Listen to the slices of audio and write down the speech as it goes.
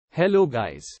Hello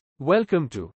guys. Welcome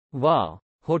to Wow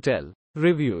Hotel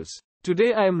Reviews.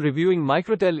 Today I am reviewing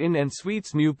Microtel Inn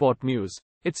Suites Newport News.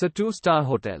 It's a 2-star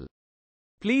hotel.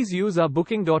 Please use our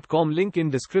booking.com link in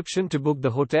description to book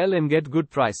the hotel and get good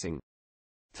pricing.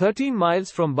 13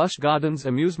 miles from Busch Gardens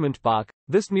Amusement Park,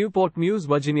 this Newport News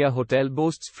Virginia hotel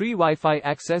boasts free Wi-Fi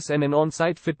access and an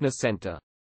on-site fitness center.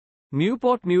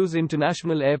 Newport News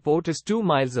International Airport is 2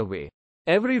 miles away.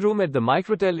 Every room at the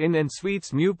Microtel Inn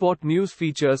Suites Newport News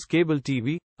features cable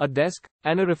TV, a desk,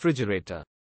 and a refrigerator.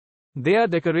 They are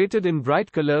decorated in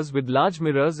bright colors with large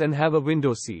mirrors and have a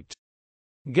window seat.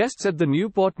 Guests at the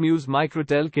Newport News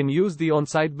Microtel can use the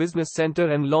on-site business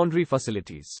center and laundry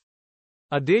facilities.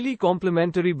 A daily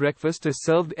complimentary breakfast is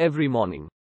served every morning.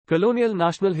 Colonial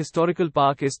National Historical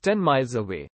Park is 10 miles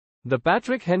away. The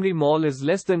Patrick Henry Mall is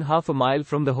less than half a mile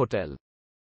from the hotel.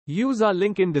 Use our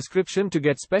link in description to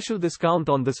get special discount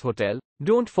on this hotel.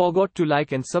 Don't forget to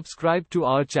like and subscribe to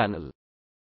our channel.